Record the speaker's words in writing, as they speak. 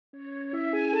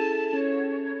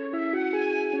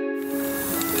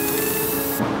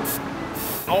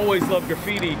always loved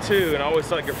graffiti too, and I always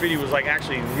thought graffiti was like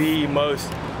actually the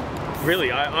most,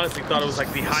 really, I honestly thought it was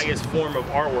like the highest form of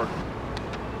artwork.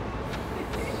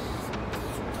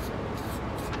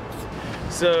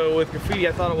 So with graffiti,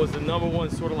 I thought it was the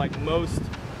 #1 sort of like most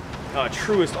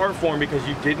truest art form, because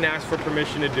you didn't ask for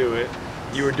permission to do it.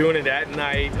 You were doing it at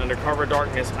night, under cover of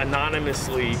darkness,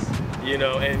 anonymously, you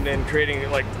know, and then creating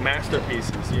like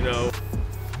masterpieces, you know.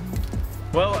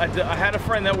 Well, I had a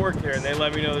friend that worked here, and they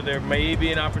let me know that there may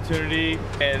be an opportunity,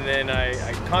 and then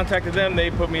I contacted them.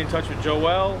 They put me in touch with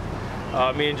Joel.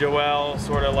 Me and Joel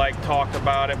sort of like talked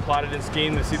about it, plotted and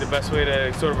schemed to see the best way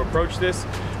to sort of approach this,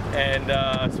 and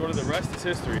sort of the rest is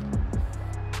history.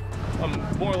 I'm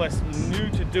more or less new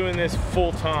to doing this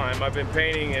full time. I've been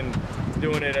painting and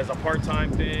doing it as a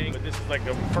part-time thing, but this is like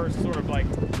the first sort of like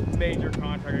major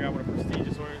contract I got with a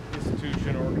prestigious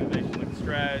institution or organization like the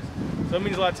Straz. So it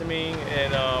means a lot to me,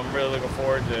 and I'm really looking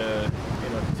forward to, you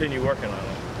know, continue working on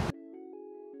it.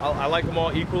 I like them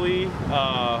all equally.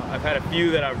 I've had a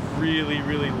few that I've really,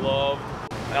 really loved.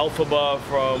 Elphaba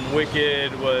from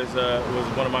Wicked was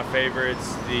one of my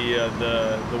favorites.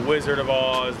 The Wizard of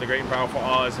Oz, the Great and Powerful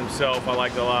Oz himself, I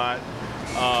liked a lot.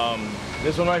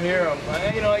 This one right here,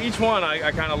 you know, each one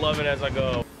I kind of love it as I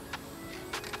go.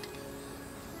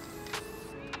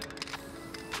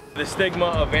 The stigma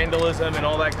of vandalism and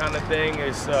all that kind of thing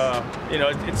is, you know,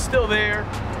 it's still there,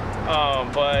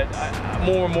 but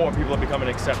more and more people are becoming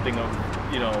accepting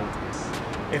of, you know,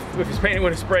 if it's painted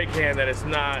with a spray can, that it's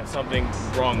not something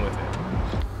wrong with it.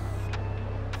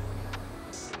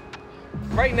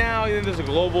 Right now, there's a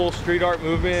global street art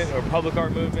movement or public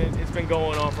art movement. It's been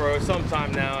going on for some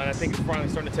time now, and I think it's finally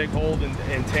starting to take hold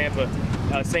in Tampa.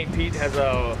 St. Pete has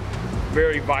a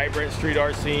very vibrant street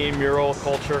art scene, mural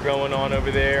culture going on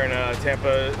over there, and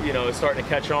Tampa, you know, is starting to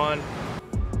catch on.